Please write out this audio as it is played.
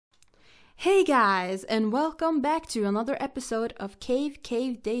Hey guys, and welcome back to another episode of Cave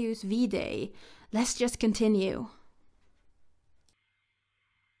DEUS VIDET. Let's just continue.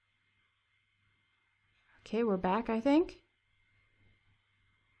 Okay, we're back, I think.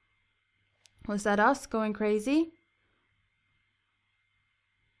 Was that us going crazy?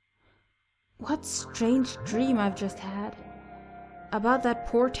 What strange dream I've just had. About that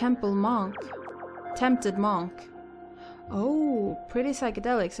poor tempted monk. Oh, pretty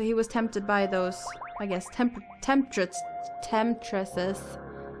psychedelic. So he was tempted by those, I guess, temptresses.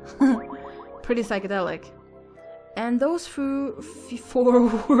 Pretty psychedelic. And those four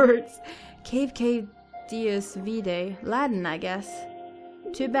words, Cave DEUS VIDET, Latin, I guess.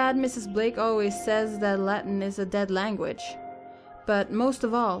 Too bad Mrs. Blake always says that Latin is a dead language. But most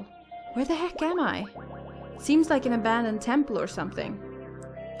of all, where the heck am I? Seems like an abandoned temple or something.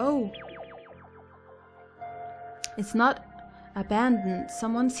 Oh. It's not abandoned.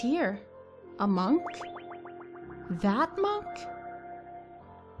 Someone's here. A monk? That monk?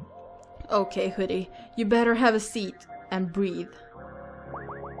 Okay, Hoodie. You better have a seat and breathe.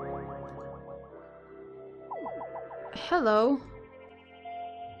 Hello.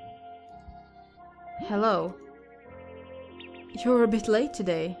 Hello. You're a bit late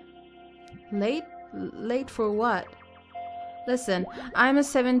today. Late? Late for what? Listen, I'm a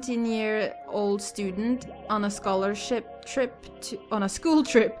 17-year-old student on a school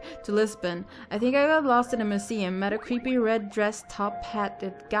trip to Lisbon. I think I got lost in a museum, met a creepy red-dressed,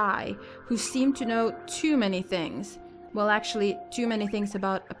 top-hatted guy who seemed to know too many things. Well, actually, too many things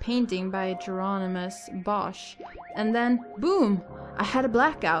about a painting by Jheronimus Bosch. And then, boom! I had a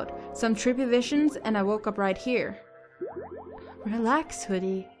blackout, some trippy visions, and I woke up right here. Relax,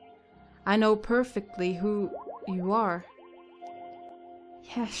 Hoodie. I know perfectly who you are.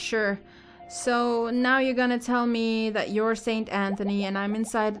 Yeah, sure. So now you're gonna tell me that you're Saint Anthony and I'm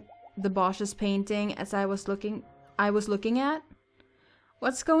inside the Bosch's painting as I was looking at?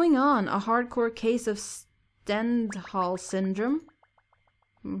 What's going on? A hardcore case of Stendhal syndrome?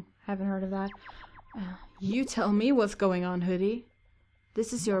 Haven't heard of that. You tell me what's going on, Hoodie.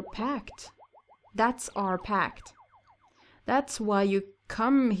 This is your pact. That's our pact. That's why you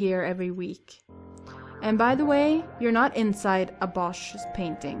come here every week. And by the way, you're not inside a Bosch's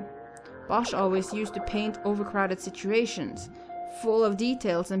painting. Bosch always used to paint overcrowded situations, full of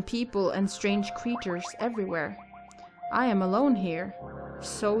details and people and strange creatures everywhere. I am alone here.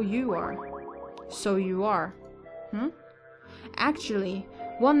 So you are. So you are. Actually,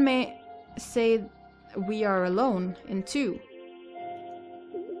 one may say we are alone in two.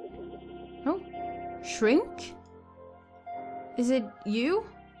 Oh? Shrink? Is it you?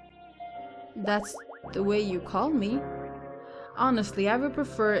 That's the way you call me. Honestly, I would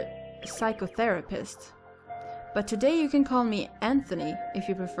prefer psychotherapist. But today you can call me Anthony if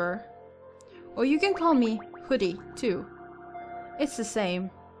you prefer. Or you can call me Hoodie too. It's the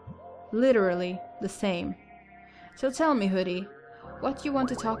same. Literally the same. So tell me, Hoodie, what do you want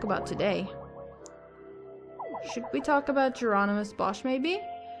to talk about today? Should we talk about Jheronimus Bosch maybe?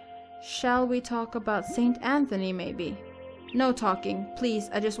 Shall we talk about Saint Anthony maybe? No talking, please,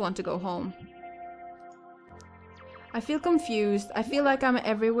 I just want to go home. I feel confused. I feel like I'm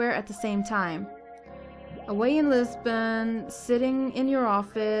everywhere at the same time. Away in Lisbon, sitting in your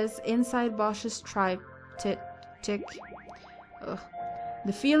office, inside Bosch's triptych.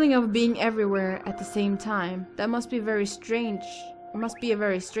 The feeling of being everywhere at the same time. That must be very strange. It must be a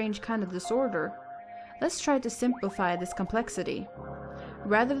very strange kind of disorder. Let's try to simplify this complexity.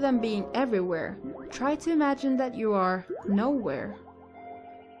 Rather than being everywhere, try to imagine that you are nowhere.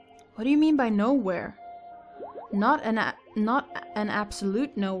 What do you mean by nowhere? Not an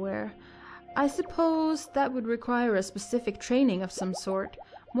absolute nowhere. I suppose that would require a specific training of some sort,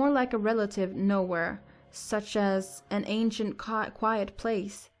 more like a relative nowhere, such as an ancient quiet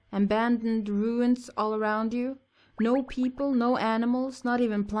place, abandoned ruins all around you, no people, no animals, not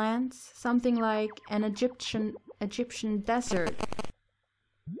even plants, something like an Egyptian desert.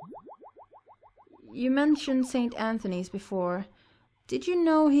 You mentioned Saint Anthony's before. Did you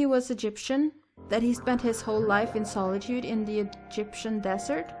know he was Egyptian? That he spent his whole life in solitude in the Egyptian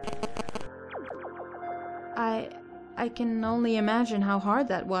desert? I can only imagine how hard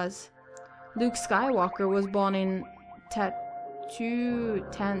that was. Luke Skywalker was born in Tatooine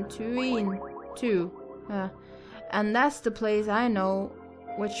too. And that's the place I know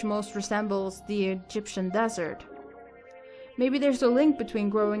which most resembles the Egyptian desert. Maybe there's a link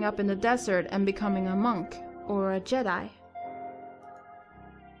between growing up in the desert and becoming a monk or a Jedi.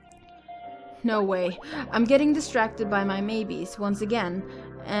 No way. I'm getting distracted by my maybes once again,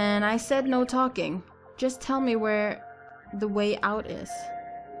 and I said no talking. Just tell me where the way out is.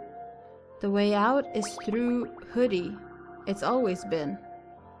 The way out is through Hoodie. It's always been.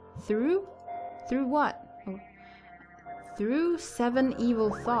 Through? Through what? Oh. Through 7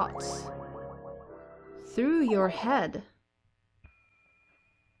 evil thoughts. Through your head.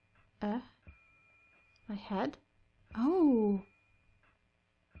 My head? Oh.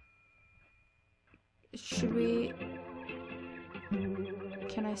 Should we...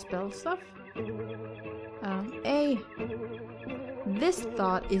 Can I spell stuff? A. This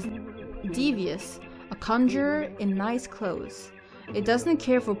thought is devious. A conjurer in nice clothes. It doesn't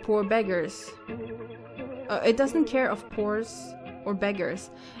care for poor beggars. It doesn't care of poors or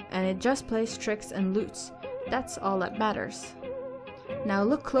beggars. And it just plays tricks and loots. That's all that matters. Now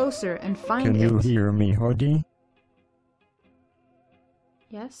look closer and find it. Can you hear me, Hoodie?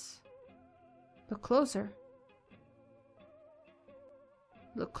 Yes. Look closer.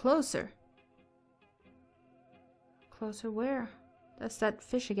 Look closer. Closer where? That's that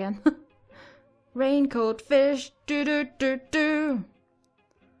fish again. Raincoat fish. Do do do do.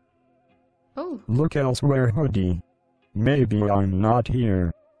 Oh. Look elsewhere, Hoodie. Maybe I'm not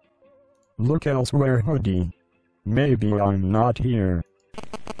here. Look elsewhere, Hoodie. Maybe I'm not here.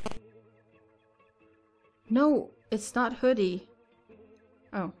 No, it's not Hoodie.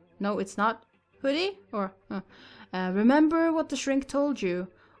 Oh, no, it's not Hoodie? Or, remember what the shrink told you?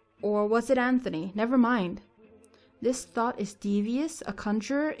 Or was it Anthony? Never mind. This thought is devious, a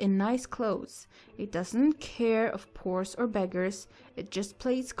conjurer in nice clothes. It doesn't care of poors or beggars. It just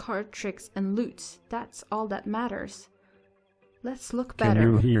plays card tricks and loots. That's all that matters. Let's look better.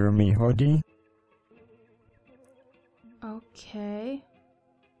 Can you hear me, Hoodie? Okay.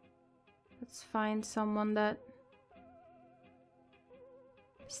 Let's find someone that...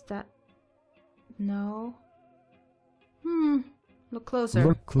 Is that... No. Look closer.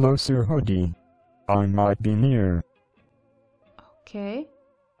 Look closer, Hoodie. I might be near. Okay.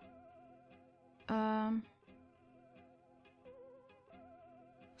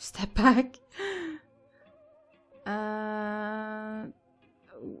 Step back. I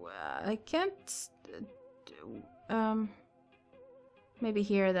can't... Maybe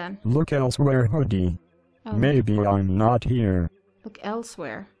here then. Look elsewhere, Hoodie. Oh. Maybe I'm not here. Look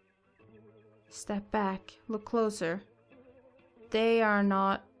elsewhere. Step back. Look closer. They are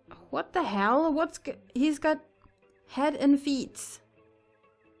not... What the hell? He's got head and feet.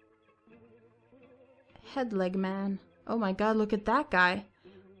 Head leg man. Oh my god, look at that guy.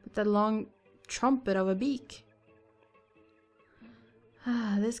 With that long trumpet of a beak.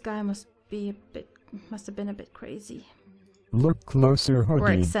 This guy must have been a bit crazy. Look closer, Hoodie.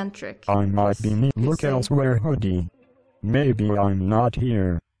 Or eccentric. I might be near. Look elsewhere, Hoodie. Maybe I'm not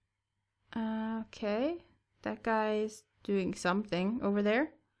here. Okay. That guy's doing something over there.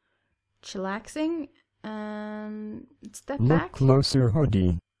 Chillaxing. And step back. Look closer,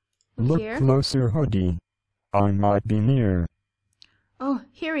 Hoodie. Look here. closer, Hoodie. I might be near. Oh,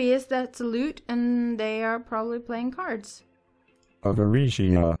 here he is. That's a loot, and they are probably playing cards.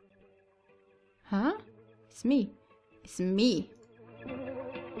 Avaricia. Huh? It's me. It's me.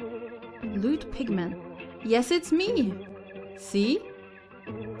 Loot pigment. Yes, it's me. See?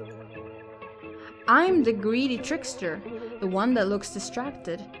 I'm the greedy trickster, the one that looks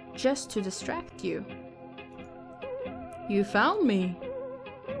distracted, just to distract you. You found me.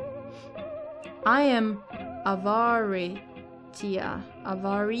 I am Avaritia.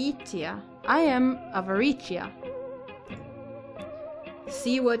 I am Avaritia.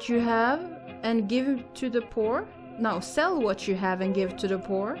 See what you have and give to the poor? No, sell what you have and give to the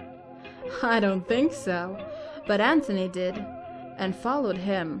poor? I don't think so. But Anthony did, and followed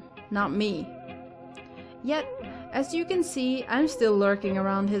him, not me. Yet, as you can see, I'm still lurking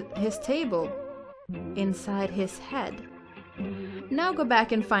around his table, inside his head. Now go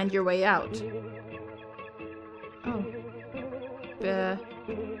back and find your way out. Oh.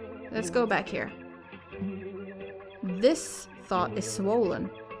 Let's go back here. This thought is swollen.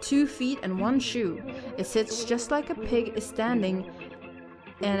 2 feet and 1 shoe. It sits just like a pig is standing,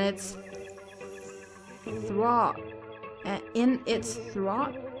 and its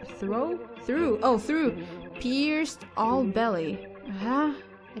through pierced all belly. Huh?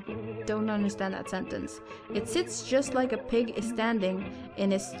 I don't understand that sentence. It sits just like a pig is standing,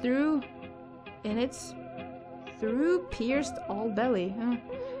 and its through pierced all belly. Huh?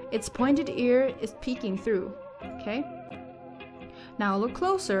 Its pointed ear is peeking through. Okay. Now look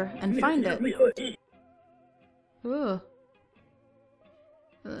closer and find it. Ugh.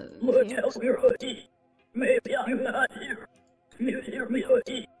 Look elsewhere, Hoodie. Maybe I'm not here. Can you hear me,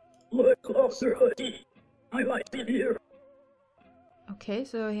 Hoodie? Look closer, Hoodie. I might be here. Okay,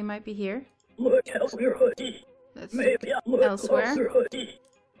 so he might be here. Look elsewhere, Hoodie. Let's Maybe I'll look elsewhere. closer, Hoodie.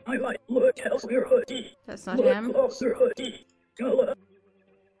 I might look elsewhere, Hoodie. That's not Look him. closer, Hoodie. Go.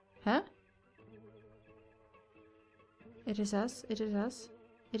 Huh? It is us. It is us.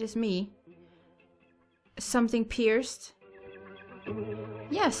 It is me. Something pierced.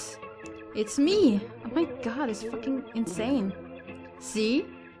 Yes! It's me! Oh my god, it's fucking insane. See?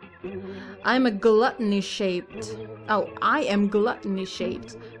 I'm a gluttony shaped. Oh, I am gluttony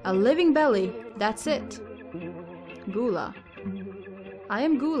shaped. A living belly. That's it. Gula. I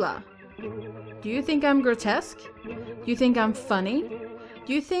am Gula. Do you think I'm grotesque? Do you think I'm funny?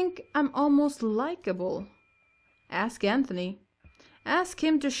 Do you think I'm almost likable? Ask Anthony. Ask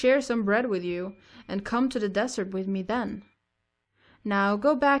him to share some bread with you and come to the desert with me then. Now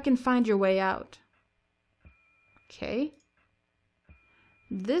go back and find your way out. Okay.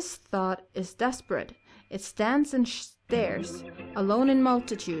 This thought is desperate. It stands and stares, alone in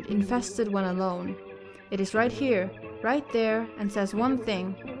multitude, infested when alone. It is right here, right there, and says one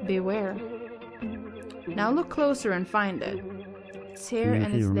thing, beware. Now look closer and find it. It's here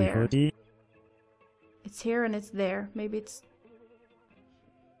and it's there. It's here and it's there. Maybe it's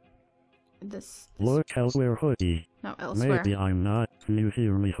this. Look elsewhere, Hoodie. No, elsewhere. Maybe I'm not. Can you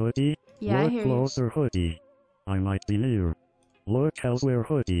hear me, Hoodie? Yeah, I hear Look closer, Hoodie. I might be near. Look elsewhere,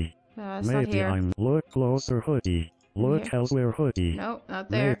 Hoodie. It's not Maybe here. I'm. Look closer, Hoodie. Look Here. elsewhere, Hoodie. No, not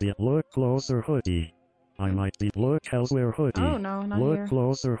there. Maybe look closer, Hoodie. I might be. Look elsewhere, Hoodie. Oh no, not Look here.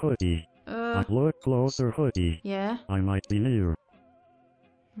 closer, Hoodie. Look closer, Hoodie. Yeah, I might be near.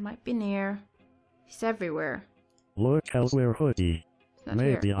 might be near. He's everywhere. Look elsewhere, Hoodie. He's not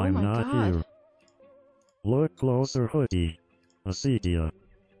Maybe here. I'm oh my not god. here. Look closer, Hoodie. Acedia.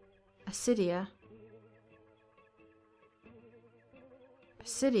 Acidia.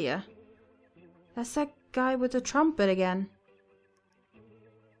 Acidia. That's that guy with the trumpet again.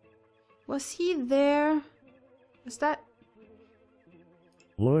 Was he there? Was that...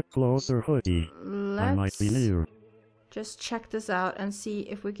 Look closer, Hoodie. I might be Let's near. just check this out and see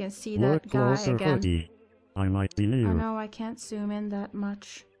if we can see Look that guy closer, again. Hoodie. I might be near. Oh no, I can't zoom in that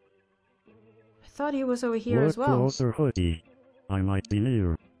much. I thought he was over here Look as well. closer, Hoodie. I might be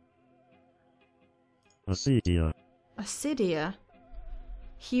near. Acedia. Acidia.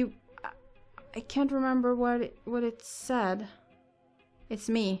 He... I can't remember what it said. It's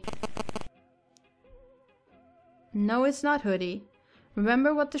me. No, it's not Hoodie.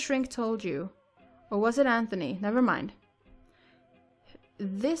 Remember what the shrink told you. Or was it Anthony? Never mind.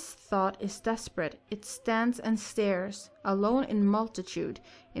 This thought is desperate. It stands and stares, alone in multitude,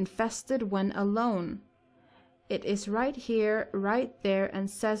 infested when alone. It is right here, right there, and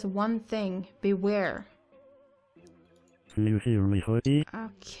says one thing, beware. Can you hear me, Hoodie?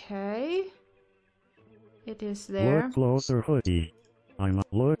 Okay. It is there. Look closer, Hoodie.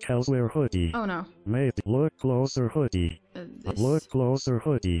 Look elsewhere, Hoodie. Oh no. Maybe. Look closer, Hoodie. Look closer,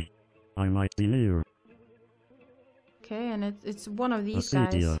 Hoodie. I might be near. Okay, and it's one of these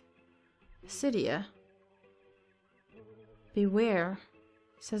Acedia. guys. Acidia. Beware.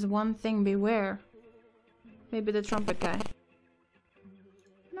 It says one thing, beware. Maybe the trumpet guy.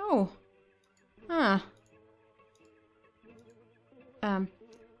 No. Huh.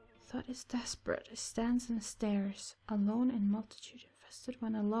 Thought is desperate. It stands and stares, alone in multitude, infested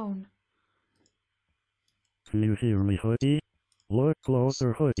when alone. Can you hear me, Hoodie? Look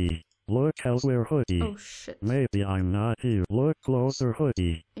closer, Hoodie. Look elsewhere, Hoodie. Oh shit. Maybe I'm not here. Look closer,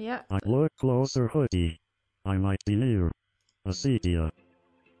 Hoodie. Yeah. Look closer, Hoodie. I might be near. Acedia.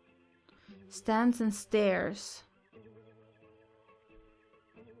 Stands and stares.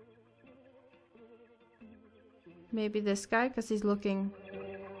 Maybe this guy, because he's looking...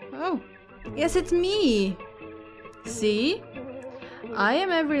 Oh! Yes, it's me! See? I am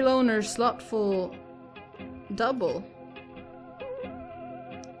every loner's slothful double.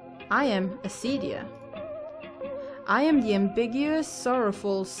 I am Acedia. I am the ambiguous,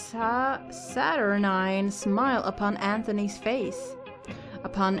 sorrowful, saturnine smile upon Anthony's face.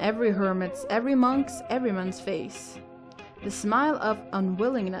 Upon every hermit's, every monk's, every man's face. The smile of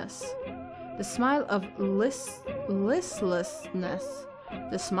unwillingness. The smile of listlessness.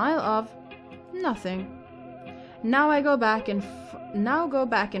 The smile of nothing. Now go back and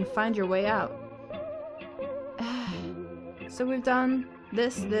find your way out. So we've done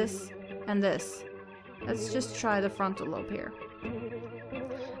this, and this. Let's just try the frontal lobe here.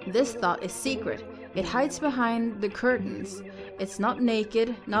 This thought is secret. It hides behind the curtains. It's not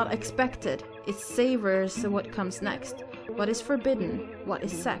naked, not expected. It savors what comes next. What is forbidden? What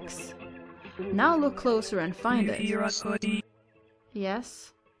is sex? Now look closer and find it. You hear us, Hoodie?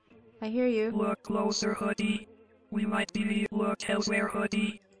 Yes, I hear you. Look closer, Hoodie. We might be. Look elsewhere,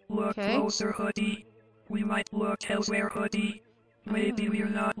 Hoodie. Look Okay. closer, Hoodie. We might look elsewhere, Hoodie. Maybe we'll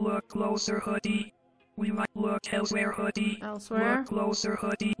not look closer, Hoodie. We might look elsewhere, Hoodie. Elsewhere? Look closer,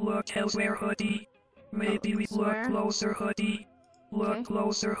 Hoodie. Look elsewhere, Hoodie. Maybe we look closer, Hoodie. Look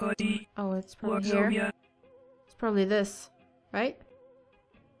closer, Hoodie. Oh, it's probably Look here. yeah. It's probably this, right?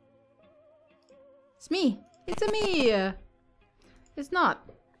 It's me. It's a me. It's not.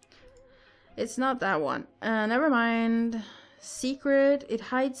 It's not that one. Never mind. Secret. It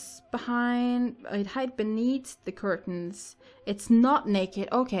hides beneath the curtains. It's not naked.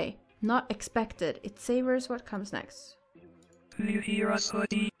 Okay. Not expected. It savors what comes next. Do you hear us,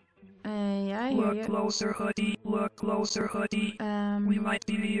 Hoodie? Yeah, I hear Look you. closer, Hoodie. Look closer, Hoodie. We might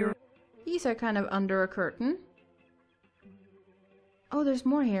be here. These are kind of under a curtain. Oh, there's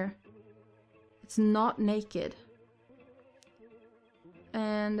more here. It's not naked.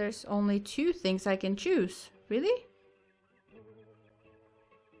 And there's only 2 things I can choose. Really?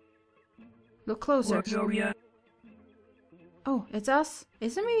 Look closer. Look, Zoria. Oh, it's us.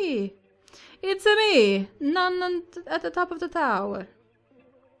 It's a me. It's a me. None at the top of the tower.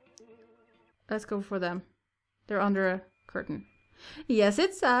 Let's go for them. They're under a curtain. Yes,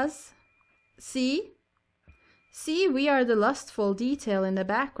 it's us. See? See, we are the lustful detail in the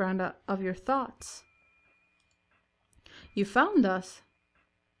background of your thoughts. You found us.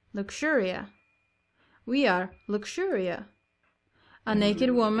 Luxuria. We are Luxuria. A naked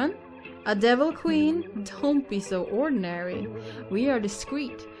woman. A devil queen. Don't be so ordinary. We are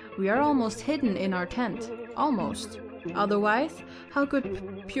discreet. We are almost hidden in our tent. Almost. Otherwise, how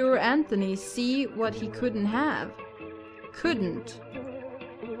could pure Anthony see what he couldn't have? Couldn't.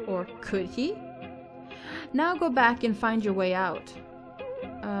 Or could he? Now go back and find your way out.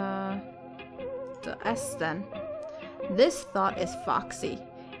 The S then. This thought is foxy.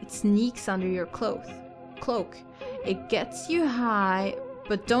 It sneaks under your cloak. It gets you high,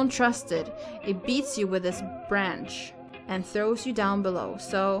 but don't trust it. It beats you with its branch and throws you down below.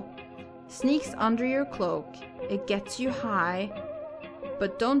 So, sneaks under your cloak. It gets you high,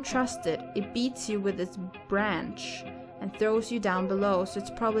 but don't trust it. It beats you with its branch and throws you down below. So it's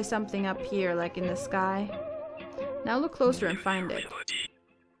probably something up here, like in the sky. Now look closer and find it.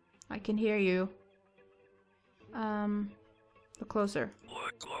 I can hear you. Look closer.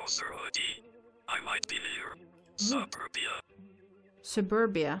 Look closer, Hoodie. I might be near. Suburbia.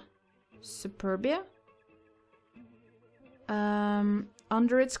 Suburbia. Suburbia?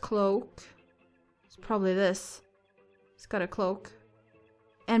 Under its cloak. It's probably this. It's got a cloak.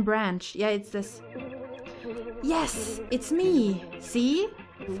 And branch. Yeah, it's this. Yes! It's me! See?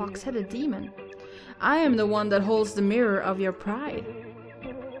 Fox-headed demon. I am the one that holds the mirror of your pride.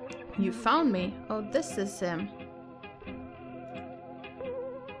 You found me. Oh, this is him.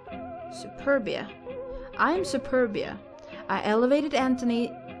 Superbia. I am Superbia. I elevated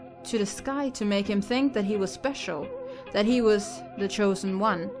Anthony to the sky to make him think that he was special, that he was the chosen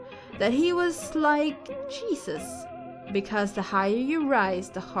one, that he was like Jesus. Because the higher you rise,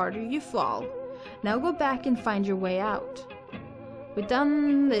 the harder you fall. Now go back and find your way out. We've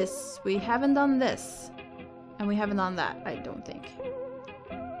done this, we haven't done this, and we haven't done that, I don't think.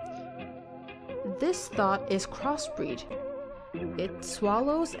 This thought is crossbreed. It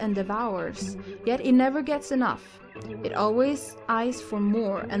swallows and devours, yet it never gets enough. It always eyes for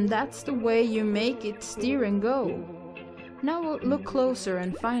more, and that's the way you make it steer and go. Now look closer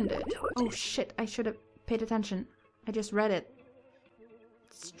and find it. Oh shit, I should have paid attention. I just read it.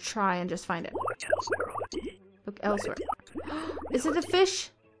 Let's try and just find it. Look elsewhere. Is it a fish?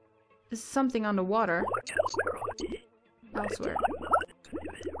 Is it something on the water? Elsewhere.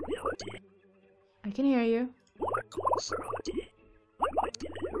 I can hear you.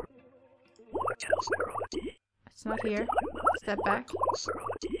 It's not here. Step back.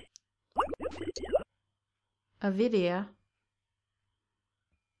 A video.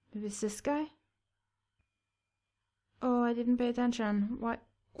 Maybe it's this guy? Oh, I didn't pay attention. What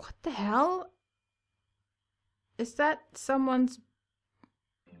the hell? Is that someone's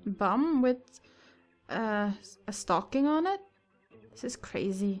bum with a stocking on it? This is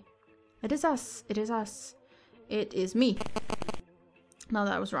crazy. It is us. It is us. It is me. No,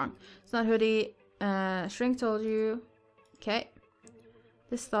 that was wrong. It's not Hoodie. Shrink told you. Okay.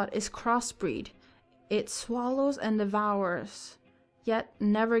 This thought is crossbreed. It swallows and devours, yet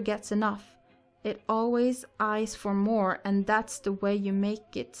never gets enough. It always eyes for more, and that's the way you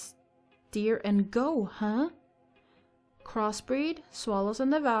make it steer and go, huh? Crossbreed, swallows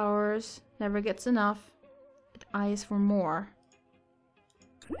and devours, never gets enough. It eyes for more.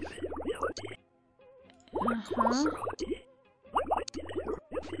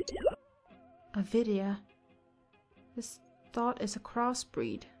 Avidia. This thought is a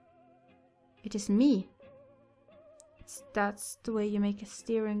crossbreed. It is me. That's the way you make a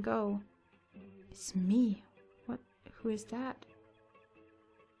steer and go. It's me. What? Who is that?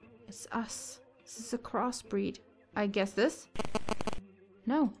 It's us. This is a crossbreed. I guess this?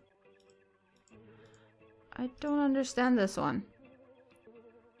 No. I don't understand this one.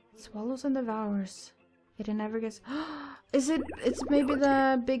 It swallows and devours. It never gets... Is it? It's maybe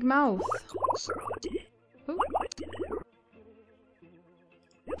the big mouth. Ooh.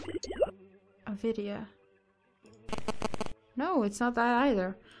 Nvidia. No, it's not that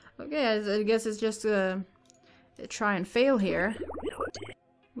either. Okay, I guess it's just a try and fail here.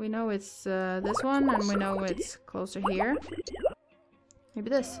 We know it's this one, and we know it's closer here. Maybe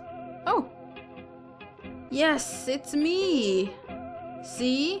this. Oh! Yes, it's me!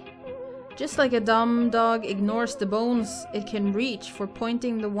 See? Just like a dumb dog ignores the bones it can reach for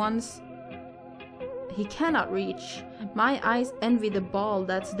pointing the ones he cannot reach, my eyes envy the ball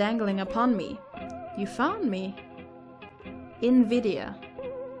that's dangling upon me. You found me. Nvidia.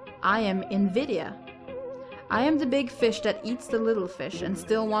 I am Nvidia. I am the big fish that eats the little fish and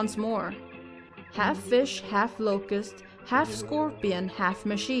still wants more. Half fish, half locust, half scorpion, half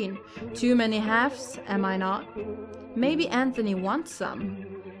machine. Too many halves, am I not? Maybe Anthony wants some.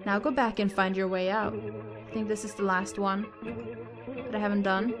 Now go back and find your way out. I think this is the last one that I haven't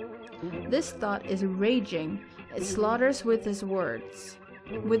done. This thought is raging. It slaughters with his words.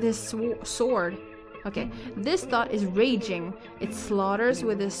 With his sword. Okay, this thought is raging. It slaughters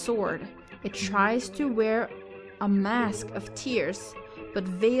with his sword. It tries to wear a mask of tears, but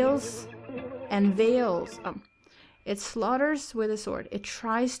veils and veils. It slaughters with a sword. It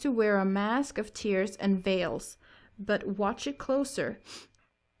tries to wear a mask of tears and veils, but watch it closer.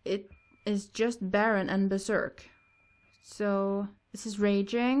 It is just barren and berserk. So this is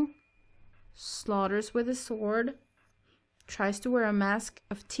raging. Slaughters with a sword. Tries to wear a mask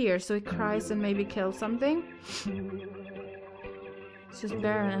of tears, so it cries and maybe kills something. It's just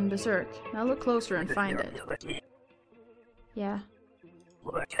barren and berserk. Now look closer and find it. Yeah.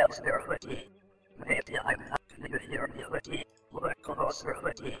 Look elsewhere, Hoodie. Maybe I'm not going to hear me, Hoodie. Look closer,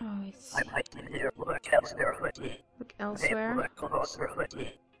 Hoodie. Oh, it's... I might be here. Look elsewhere, Hoodie. Look elsewhere. Look closer,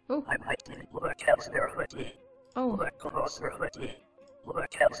 Hoodie. Oh. I might be... Look elsewhere, Hoodie. Oh. Look closer, Hoodie.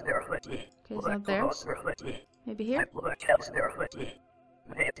 Look elsewhere, Hoodie. Okay, it's not there. Closer, Hoodie. Maybe here? Look elsewhere, Hoodie.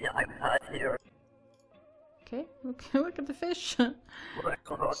 Maybe I'm not here. Okay, look at the fish. Look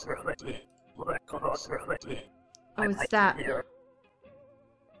closer, Hoodie. Look closer, Hoodie. Oh, it's that.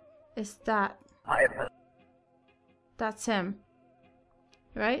 It's that. That's him.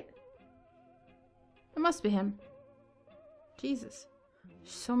 Right? It must be him. Jesus.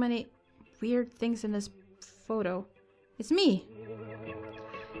 There's so many weird things in this photo. It's me.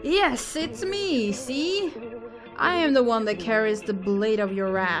 Yes, it's me, see? I am the one that carries the blade of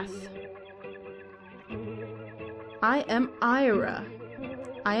your wrath. I am Ira.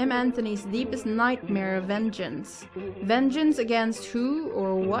 I am Anthony's deepest nightmare of vengeance. Vengeance against who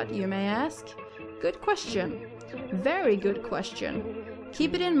or what, you may ask? Good question. Very good question.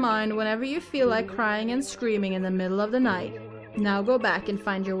 Keep it in mind whenever you feel like crying and screaming in the middle of the night. Now go back and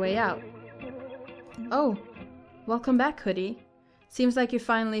find your way out. Oh, welcome back, Hoodie. Seems like you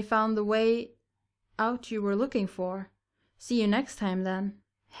finally found the way out you were looking for. See you next time, then.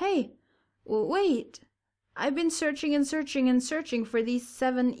 Hey, wait. I've been searching and searching and searching for these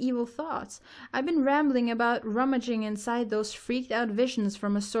 7 evil thoughts. I've been rambling about rummaging inside those freaked out visions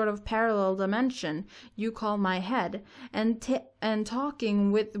from a sort of parallel dimension you call my head, and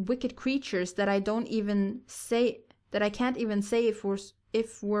talking with wicked creatures that I can't even say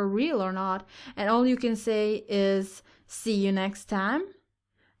if we're real or not, and all you can say is, see you next time?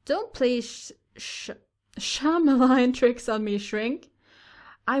 Don't play Shyamalan tricks on me, Shrink.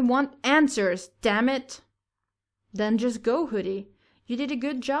 I want answers, damn it! Then just go, Hoodie. You did a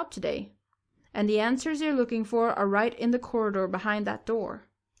good job today. And the answers you're looking for are right in the corridor behind that door.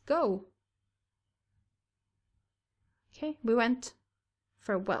 Go. Okay, we went.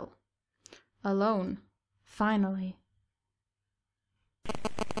 Farewell. Alone. Finally.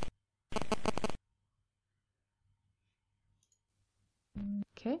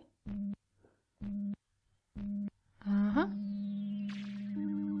 Okay. Uh-huh.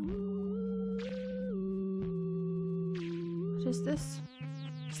 What is this?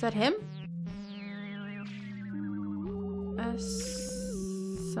 Is that him?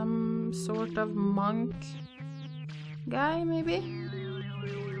 Some sort of monk guy, maybe?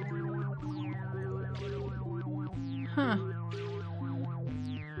 Huh.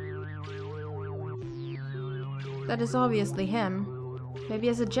 That is obviously him. Maybe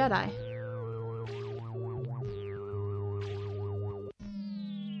as a Jedi.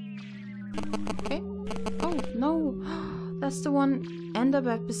 Okay. Oh, no. one end of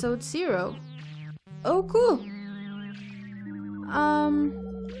episode 0. Oh, cool.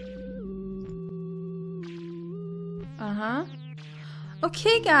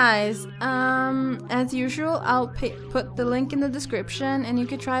 Okay, guys. As usual, I'll put the link in the description and you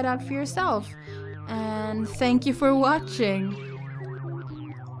can try it out for yourself. And thank you for watching.